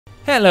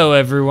Hello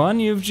everyone,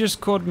 you've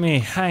just caught me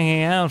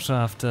hanging out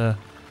after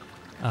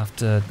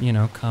you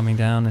know, calming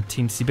down a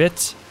teensy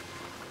bit.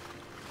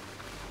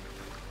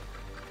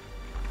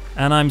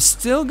 And I'm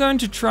still going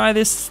to try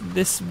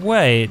this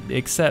way,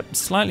 except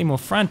slightly more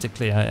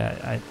frantically,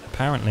 I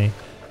apparently.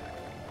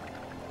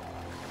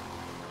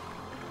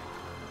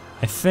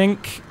 I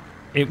think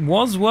it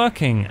was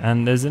working,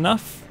 and there's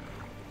enough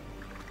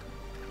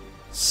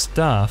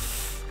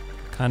stuff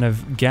kind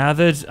of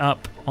gathered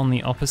up on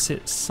the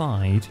opposite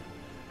side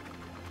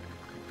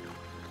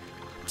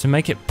to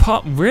make it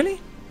pop. Really?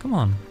 Come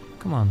on,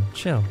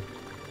 chill.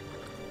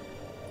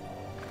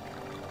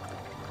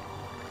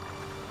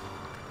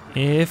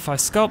 If I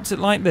sculpt it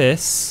like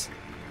this,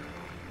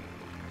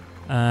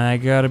 I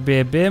gotta be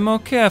a bit more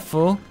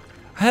careful.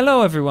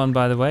 Hello everyone,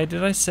 by the way,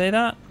 did I say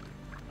that?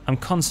 I'm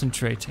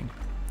concentrating.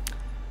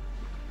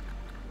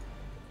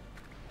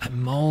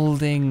 I'm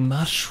molding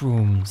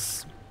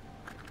mushrooms.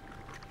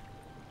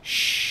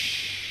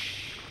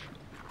 Shh.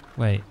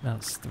 Wait,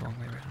 that's the wrong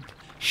way around.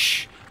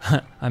 Shh.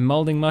 I'm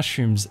molding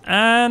mushrooms,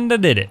 and I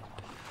did it.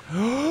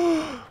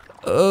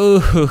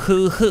 Oh,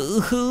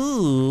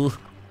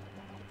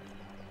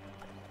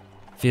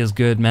 feels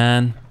good,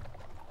 man.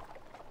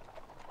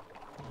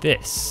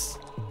 This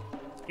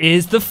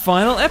is the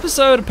final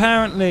episode,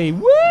 apparently.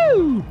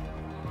 Woo!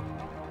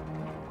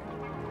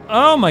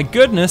 Oh my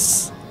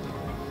goodness.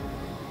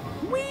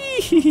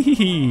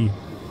 Whee!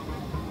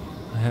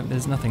 I hope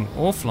there's nothing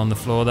awful on the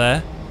floor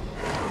there.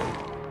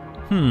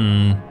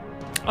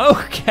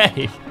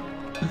 Okay.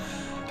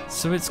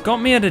 So it's got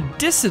me at a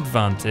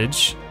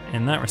disadvantage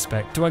in that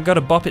respect. Do I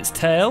gotta bop its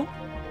tail?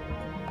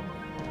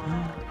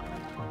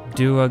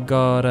 Do I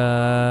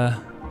gotta...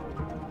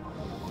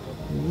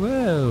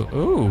 Whoa,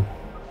 ooh.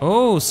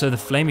 Oh, so the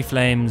flamey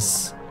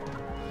flames.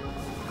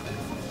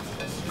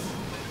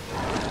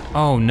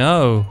 Oh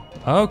no,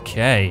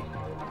 okay.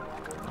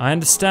 I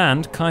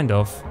understand, kind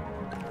of.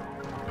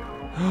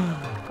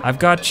 I've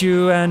got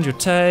you and your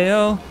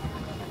tail,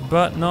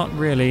 but not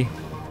really.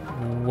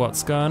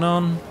 What's going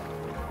on?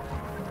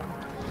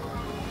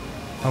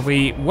 Are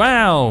we...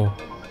 Wow!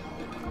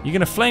 You're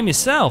gonna flame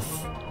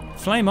yourself.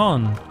 Flame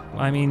on.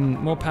 I mean,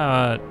 more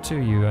power to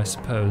you, I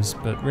suppose,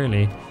 but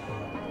really,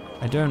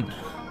 I don't...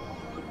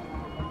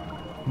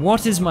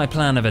 What is my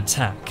plan of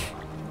attack?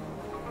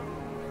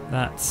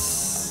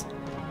 That's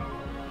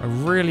a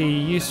really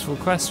useful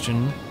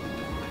question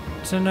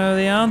to know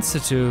the answer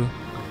to.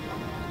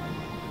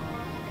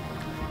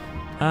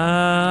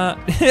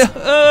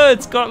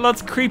 It's got lots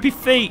of creepy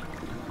feet.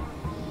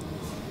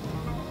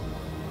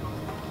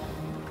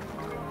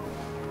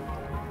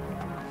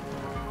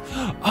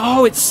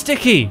 Oh, it's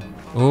sticky.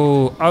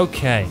 Oh,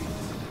 okay.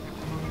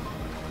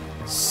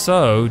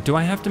 So, do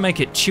I have to make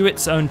it chew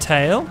its own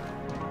tail?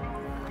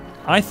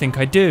 I think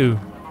I do.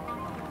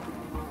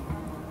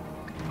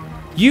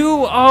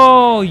 You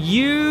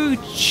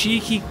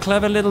cheeky,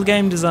 clever little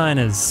game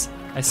designers.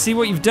 I see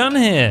what you've done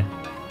here.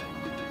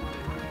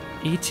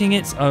 Eating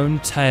its own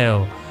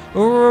tail.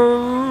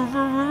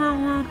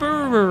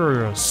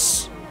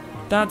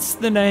 That's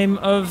the name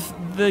of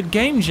the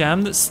game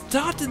jam that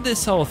started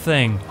this whole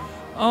thing.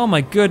 Oh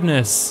my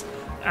goodness.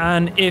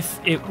 And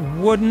if it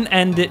wouldn't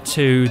end it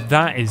too,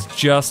 that is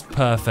just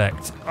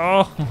perfect.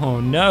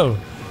 Oh no,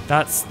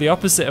 that's the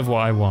opposite of what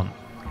I want.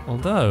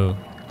 Although,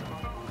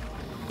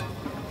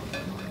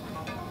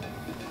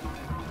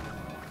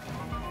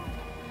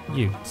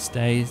 you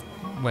stay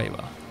where you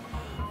are.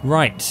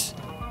 Right,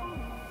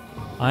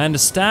 I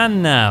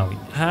understand now.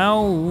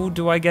 How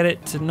do I get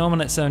it to nom on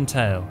its own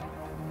tail?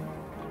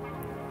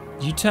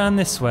 You turn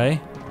this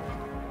way.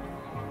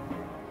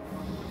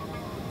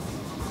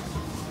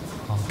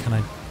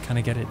 Can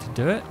I get it to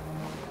do it?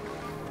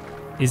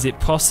 Is it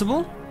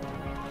possible?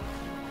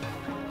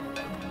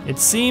 It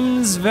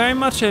seems very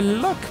much a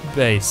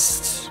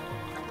luck-based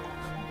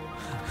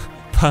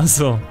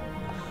puzzle.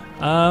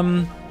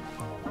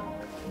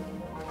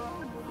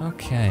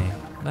 Okay,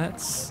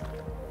 let's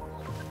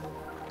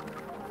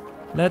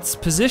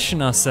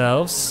position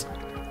ourselves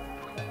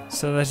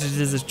so that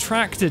it is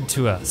attracted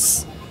to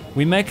us.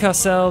 We make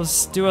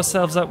ourselves, do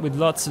ourselves up with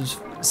lots of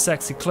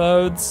sexy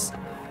clothes,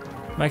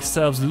 make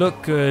ourselves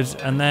look good,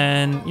 and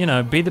then, you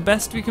know, be the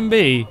best we can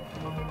be,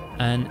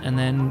 and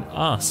then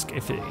ask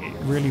if it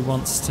really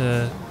wants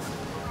to,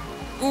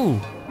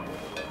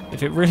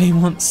 if it really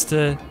wants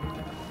to,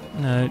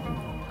 you know,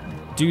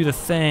 do the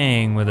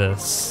thing with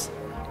us.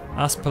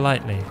 Ask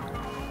politely.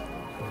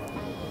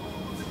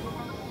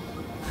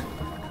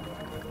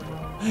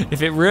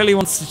 If it really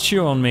wants to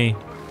chew on me,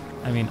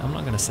 I mean, I'm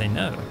not gonna say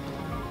no.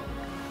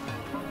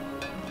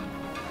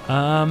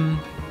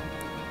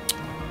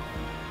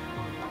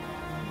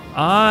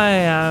 I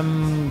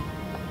am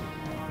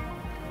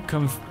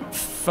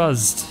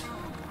confuzzled.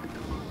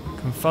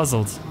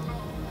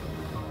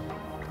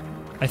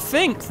 I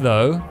think,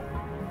 though,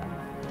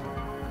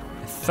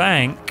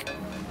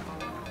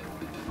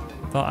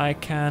 that I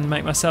can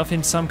make myself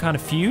in some kind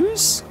of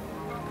fuse?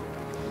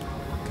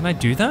 Can I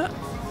do that?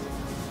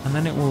 And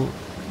then it will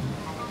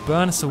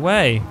burn us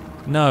away.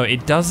 No,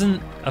 it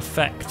doesn't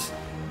affect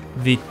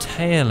the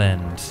tail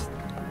end.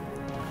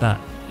 That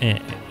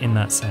in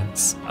that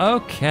sense.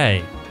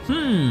 Okay.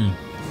 I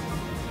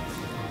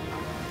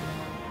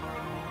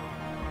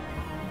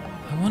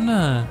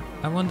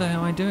wonder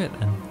how I do it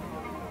then.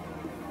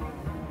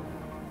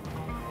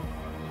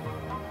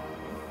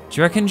 Do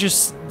you reckon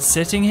just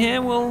sitting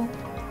here will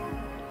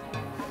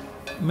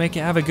make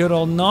it have a good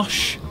old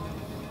nosh?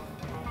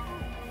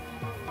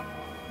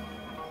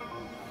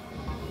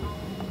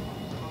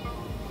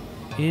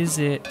 Is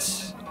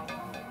it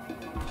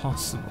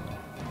possible?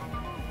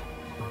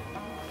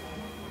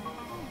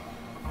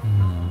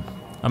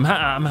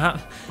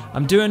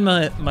 I'm doing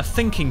my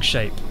thinking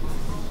shape.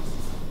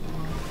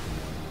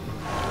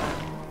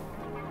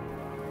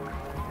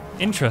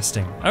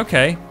 Interesting.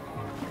 Okay.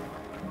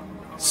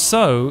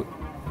 So,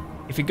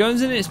 if it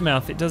goes in its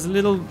mouth, it does a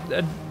little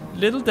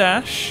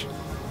dash,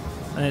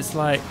 and it's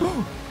like,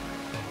 oh,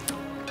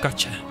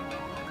 gotcha.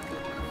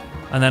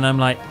 And then I'm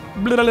like,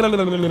 and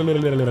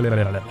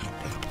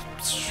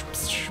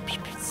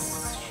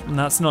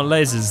that's not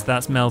lasers,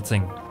 that's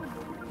melting,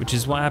 which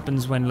is what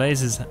happens when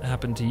lasers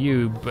happen to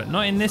you, but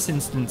not in this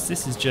instance.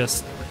 This is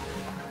just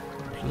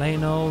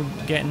plain old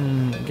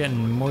getting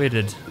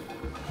moided.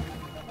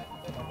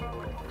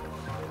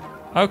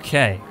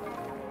 Okay.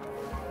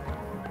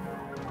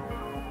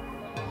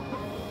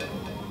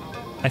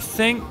 I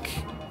think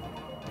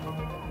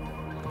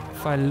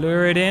if I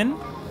lure it in,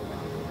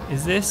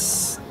 is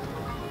this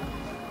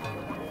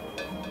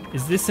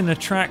an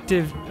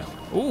attractive?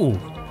 Ooh,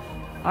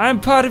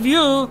 I'm part of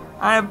you.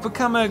 I have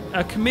become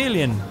a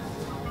chameleon.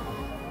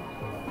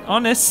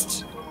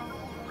 Honest,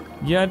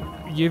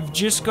 you've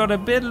just got a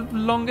bit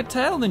longer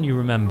tail than you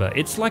remember.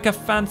 It's like a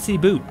fancy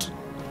boot.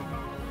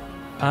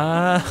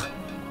 A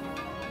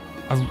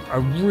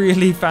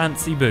really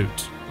fancy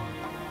boot.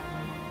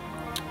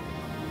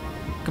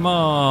 Come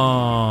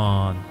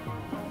on.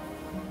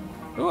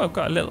 Oh, I've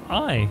got a little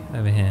eye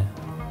over here.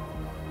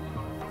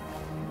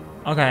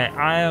 Okay,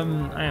 I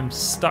am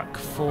stuck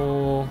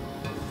for.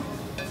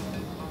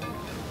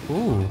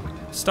 Ooh,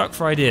 stuck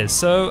for ideas.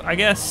 So I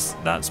guess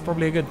that's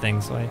probably a good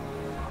thing. So I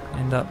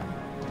end up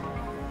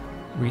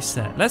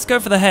reset. Let's go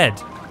for the head.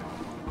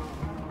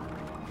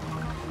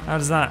 How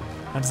does that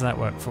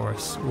work for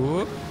us?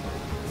 Whoop.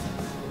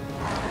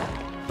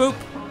 Boop.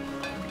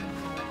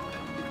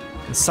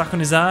 And suck on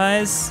his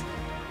eyes.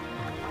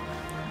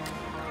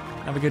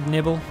 Have a good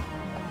nibble.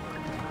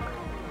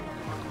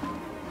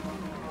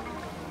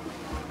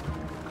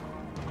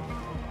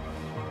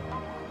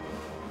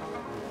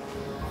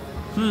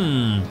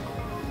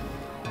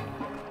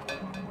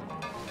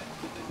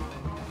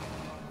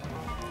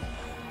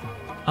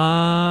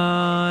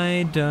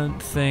 I don't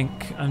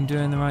think I'm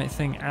doing the right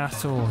thing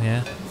at all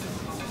here.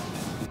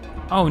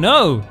 Oh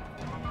no!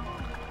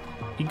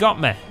 He got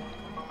me.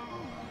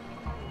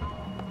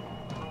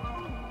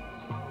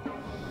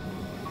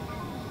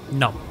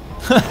 No.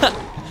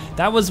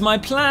 That was my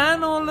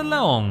plan all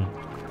along.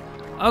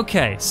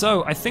 Okay,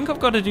 so I think I've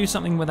got to do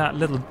something with that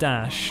little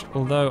dash,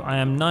 although I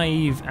am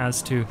naive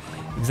as to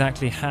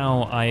exactly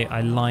how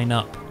I line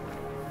up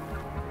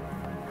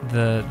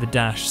the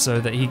dash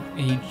so that he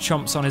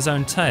chomps on his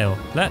own tail.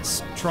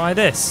 Let's try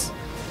this.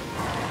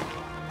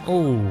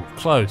 Oh,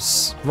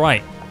 close.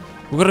 Right.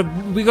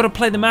 We gotta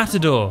play the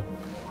matador.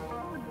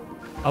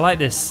 I like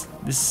this.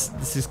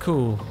 This is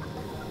cool.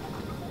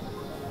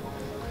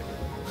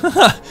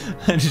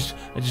 I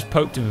just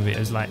poked him a bit. It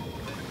was like,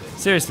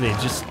 seriously,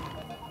 just.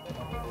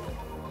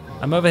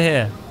 I'm over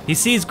here. He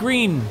sees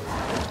green.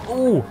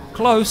 Oh,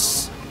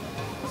 close.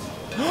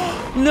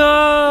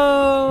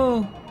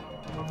 No!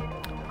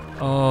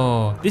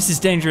 Oh, this is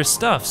dangerous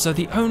stuff. So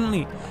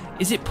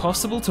is it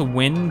possible to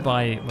win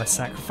by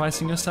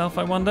sacrificing yourself,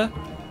 I wonder?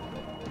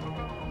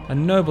 A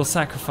noble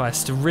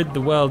sacrifice to rid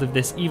the world of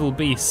this evil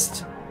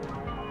beast.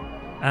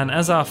 And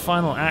as our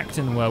final act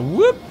in the world,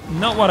 whoop,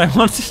 not what I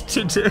wanted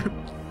to do.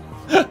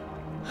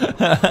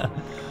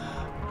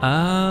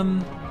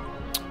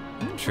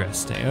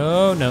 Interesting.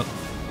 Oh no.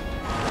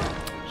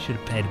 Should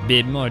have paid a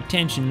bit more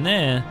attention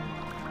there.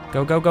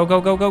 Go, go, go, go,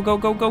 go, go, go,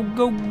 go, go,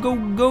 go, go,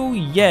 go.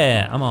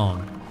 Yeah, I'm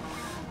on.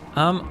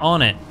 I'm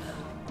on it.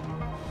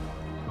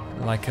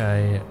 Like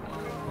a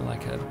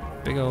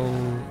big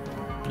old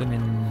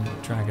blimmin'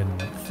 dragon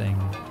thing.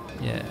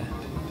 Yeah.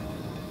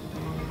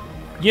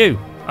 You,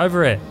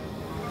 over here.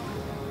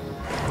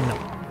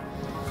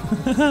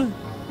 No.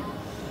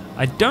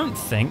 I don't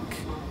think.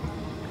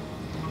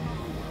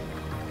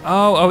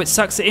 Oh, it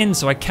sucks it in,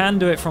 so I can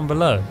do it from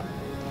below.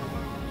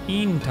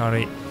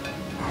 Intari.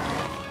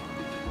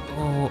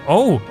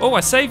 Oh, I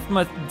saved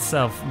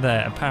myself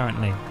there,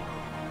 apparently.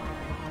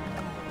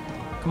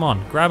 Come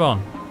on, grab on.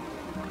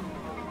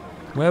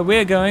 Where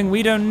we're going,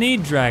 we don't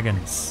need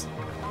dragons.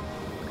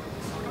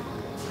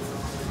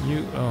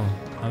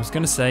 I was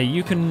gonna say,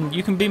 you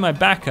can be my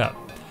backup,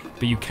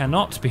 but you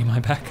cannot be my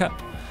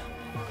backup.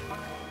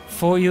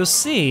 For you'll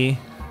see.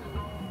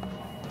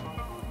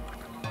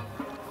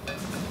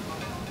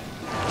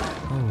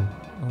 Oh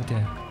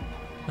dear.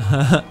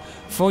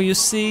 For you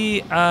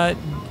see,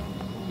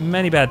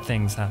 many bad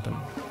things happen.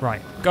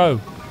 Right, go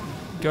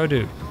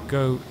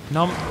go.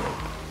 Nom.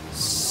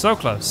 So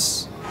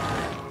close.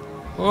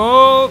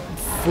 Oh,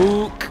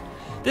 fook.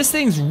 This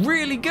thing's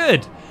really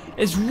good.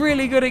 It's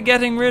really good at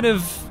getting rid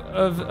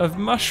of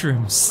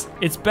mushrooms.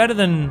 It's better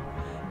than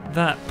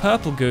that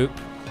purple goop.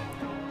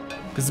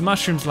 Because the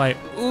mushroom's like,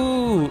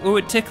 ooh,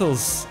 it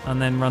tickles,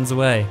 and then runs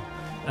away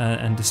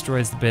and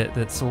destroys the bit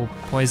that's all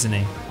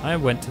poisony. I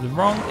went to the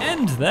wrong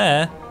end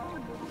there.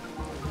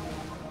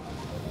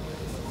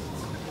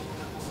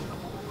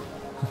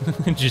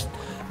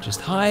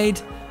 just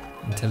hide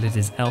until it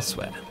is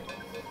elsewhere.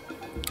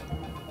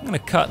 I'm gonna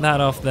cut that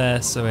off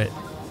there so it.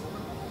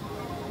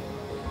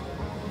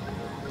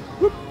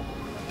 Whoop.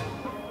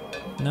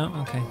 No,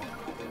 okay.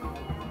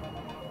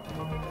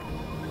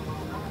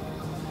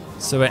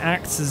 So it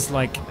acts as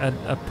like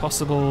a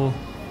possible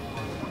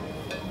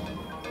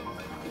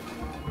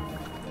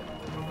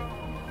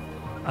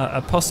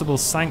a possible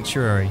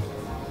sanctuary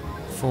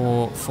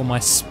for my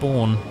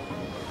spawn.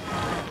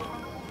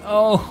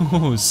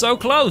 Oh, so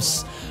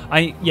close!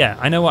 I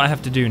know what I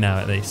have to do now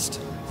at least.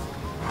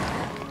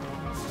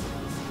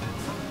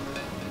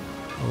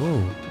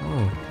 Oh.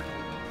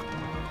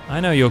 I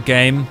know your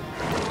game.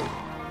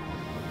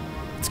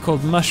 It's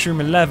called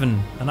Mushroom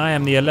 11, and I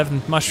am the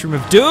 11th Mushroom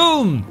of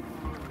Doom!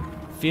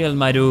 Feel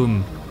my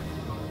doom.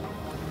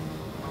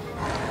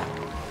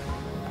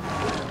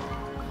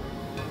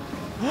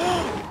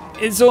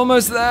 It's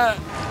almost there!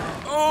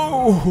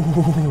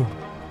 Oh!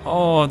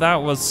 Oh, that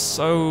was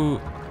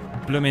so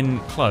bloomin'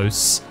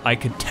 close. I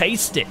could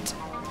taste it.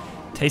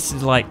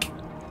 Tasted like,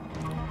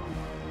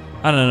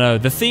 I don't know,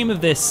 the theme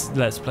of this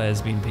Let's Play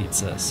has been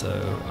pizza, so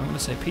I'm gonna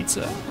say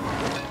pizza.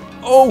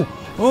 Oh!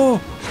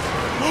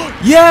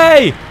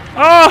 Yay!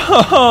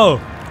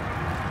 Oh!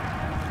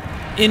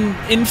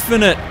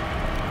 Infinite.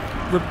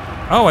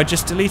 Oh, I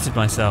just deleted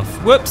myself.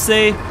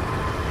 Whoopsie!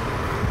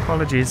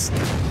 Apologies.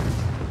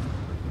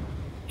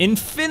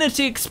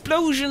 Infinity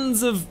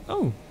explosions of...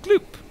 Oh,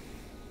 gloop.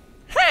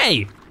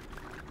 Hey!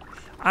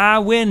 I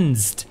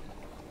winsed.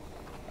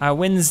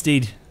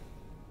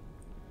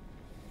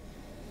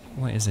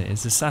 What is it?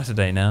 It's a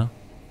Saturday now.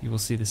 You will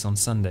see this on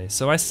Sunday.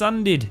 So I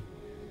Sundayed.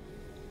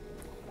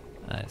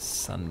 I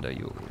Sunday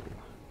you.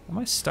 Am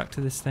I stuck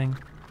to this thing?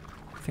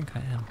 I think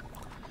I am.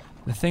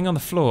 The thing on the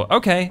floor.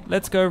 Okay,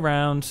 let's go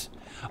around.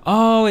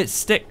 Oh, it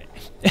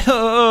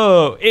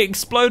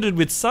exploded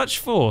with such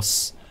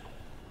force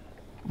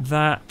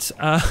that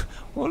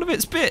all of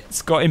its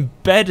bits got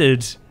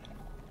embedded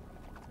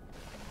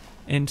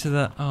into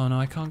the... Oh no,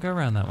 I can't go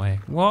around that way.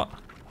 What?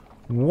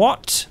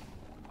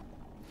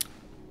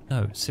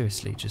 No,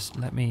 seriously, just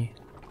let me...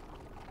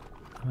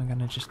 Am I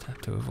gonna just have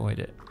to avoid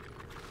it?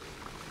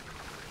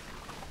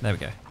 There we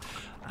go.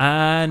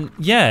 And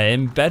yeah,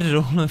 embedded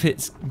all of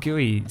its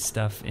gooey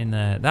stuff in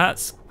there.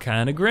 That's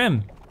kind of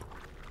grim.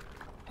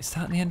 Is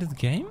that the end of the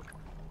game?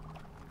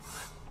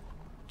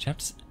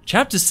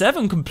 Chapter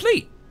 7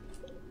 complete.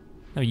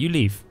 No, you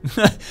leave.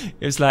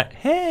 It was like,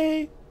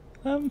 hey,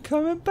 I'm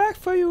coming back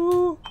for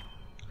you.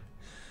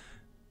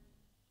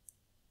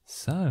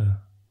 So,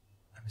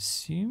 I'm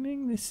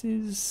assuming this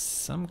is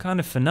some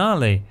kind of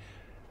finale.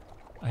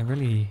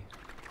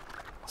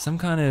 Some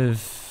kind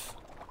of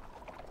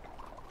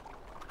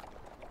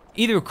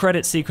either a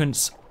credit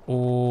sequence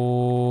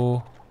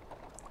or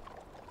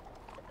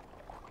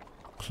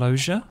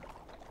closure.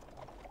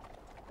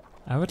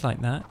 I would like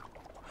that.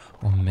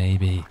 Or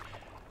maybe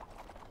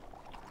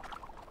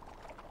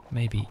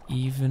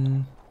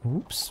even,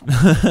 oops,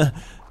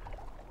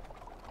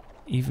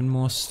 even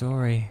more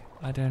story.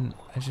 I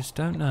just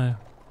don't know.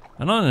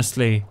 And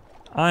honestly,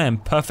 I am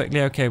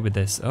perfectly okay with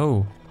this.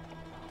 Oh.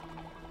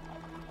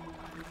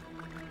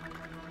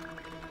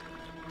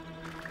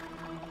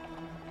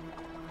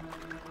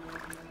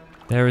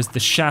 There is the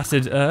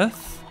shattered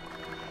earth.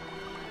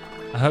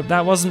 I hope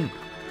that wasn't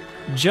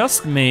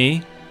just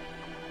me.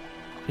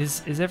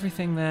 Is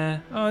everything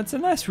there? Oh, it's a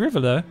nice river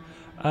though.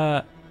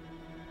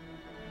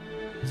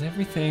 Is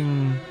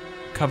everything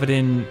covered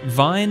in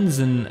vines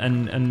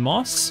and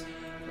moss?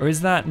 Or is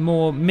that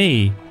more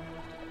me?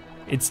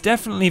 It's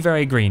definitely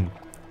very green.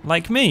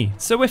 Like me,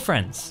 so we're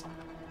friends.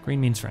 Green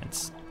means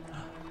friends.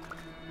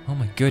 Oh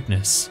my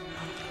goodness.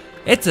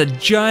 It's a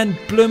giant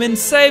bloomin'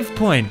 save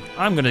point.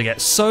 I'm gonna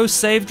get so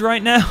saved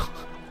right now.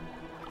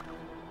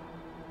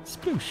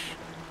 Sploosh.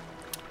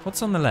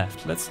 What's on the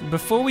left?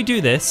 Before we do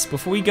this,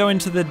 before we go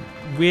into the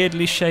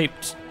weirdly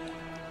shaped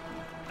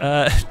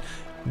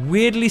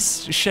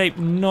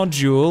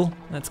nodule,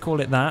 let's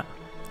call it that.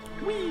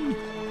 Whee!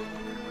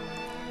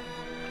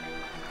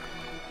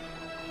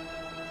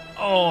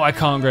 Oh, I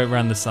can't go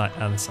around the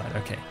other side.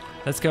 Okay,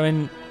 let's go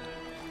in.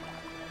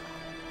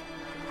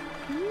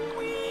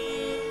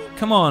 Whee!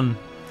 Come on,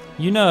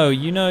 you know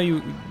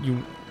you.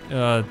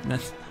 I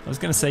was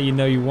gonna say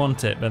you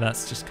want it, but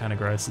that's just kind of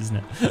gross, isn't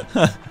it?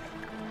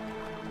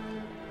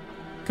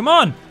 Come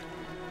on,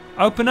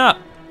 open up.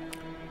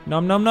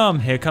 Nom nom nom.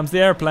 Here comes the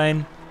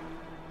airplane.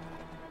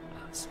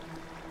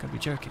 Gotta be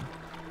joking.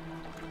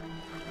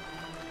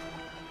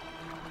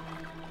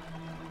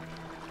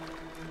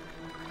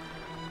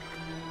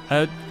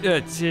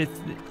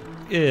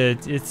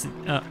 It's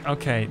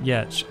okay.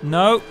 Yeah.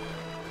 No.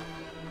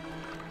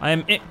 I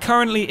am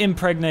currently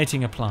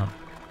impregnating a plant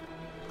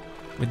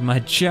with my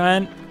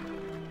giant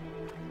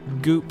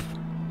goop.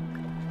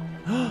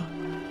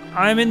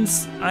 I'm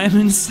inside.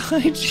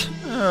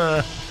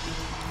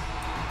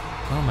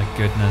 Oh my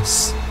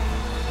goodness.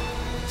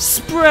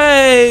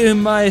 Spray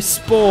my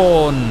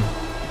spawn.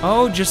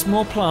 Oh, just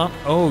more plant.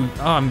 Oh,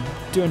 I'm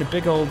doing a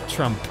big old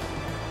Trump.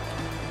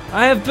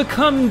 I have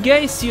become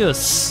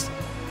gaseous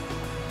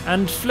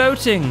and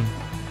floating.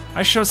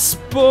 I shall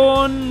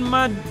spawn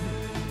my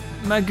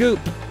goop.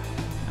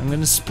 I'm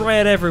gonna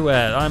spray it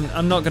everywhere.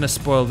 I'm not gonna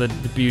spoil the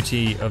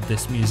beauty of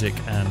this music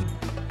and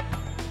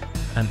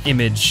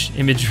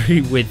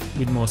imagery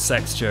with more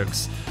sex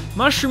jokes.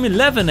 Mushroom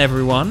 11,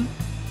 everyone.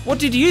 What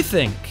did you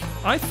think?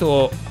 I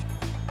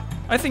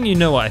think you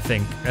know what I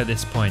think at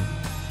this point.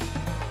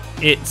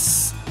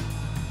 It's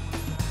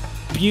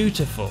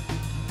beautiful.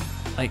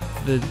 Like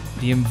the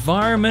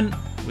environment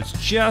was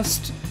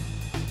just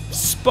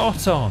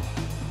spot on.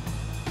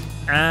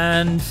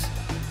 And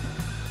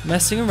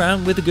messing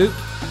around with the goop,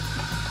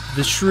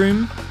 the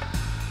shroom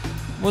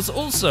was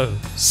also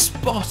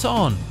spot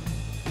on.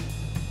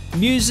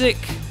 Music,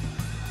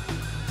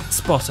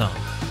 spot on.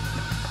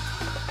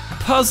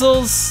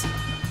 Puzzles,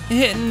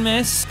 hit and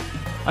miss.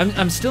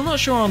 I'm still not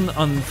sure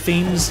on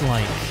themes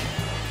like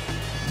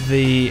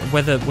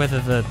whether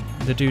the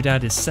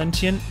doodad is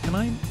sentient. Can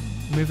I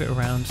move it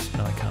around?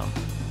 No, I can't.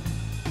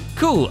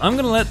 Cool, I'm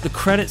gonna let the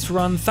credits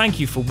run. Thank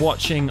you for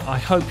watching. I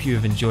hope you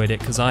have enjoyed it,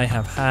 because I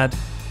have had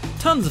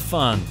tons of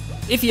fun.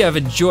 If you have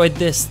enjoyed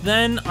this,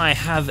 then I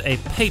have a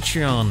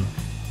Patreon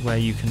where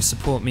you can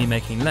support me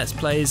making Let's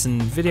Plays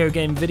and video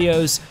game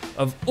videos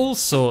of all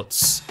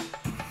sorts.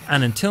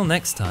 And until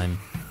next time,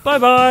 bye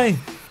bye!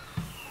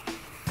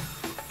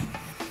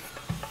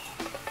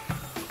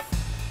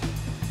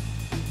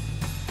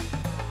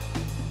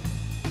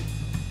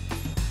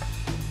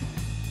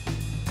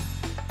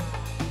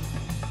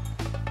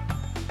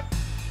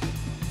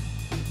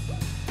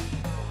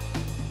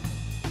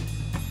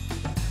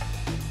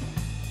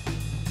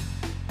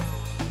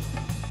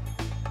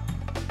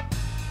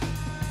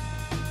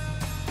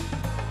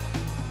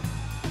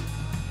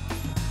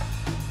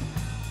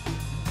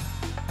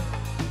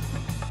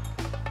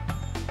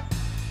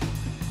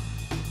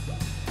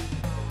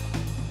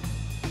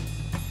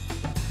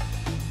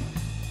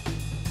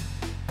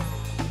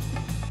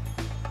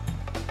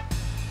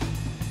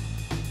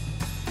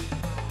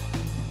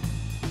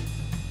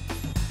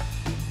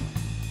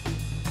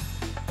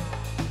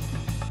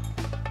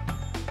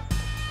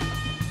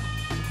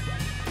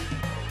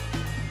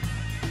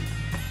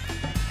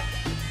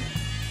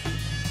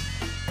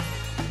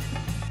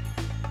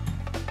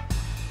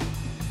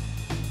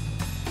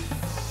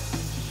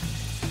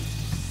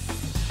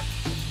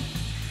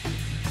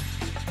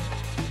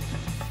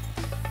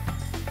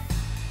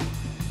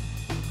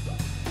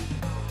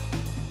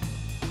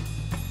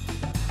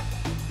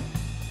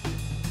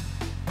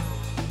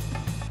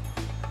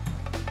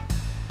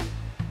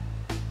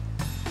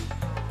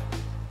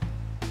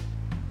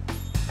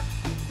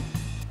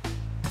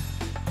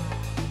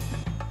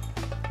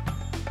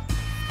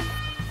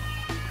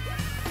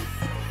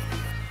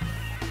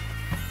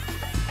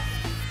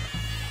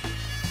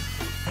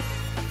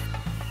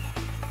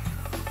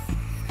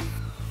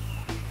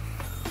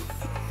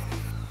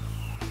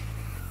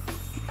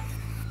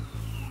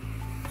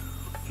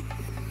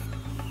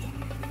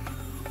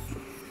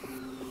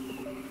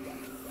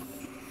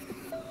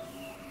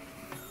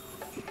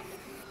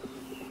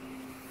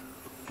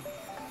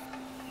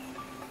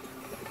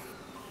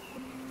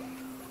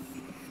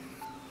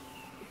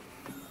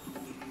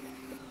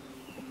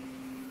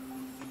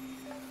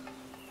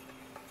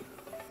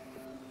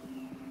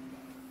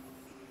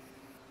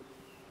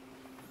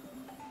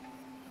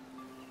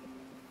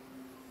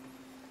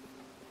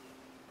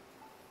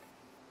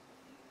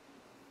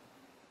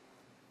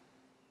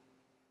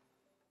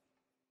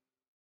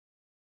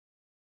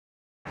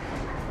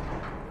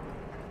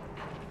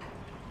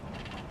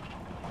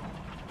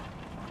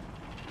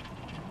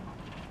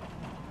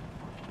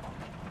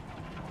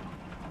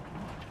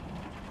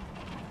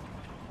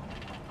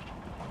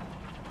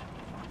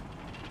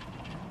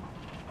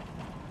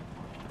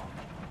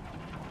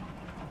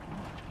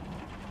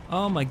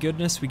 Oh my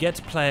goodness, we get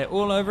to play it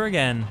all over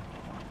again.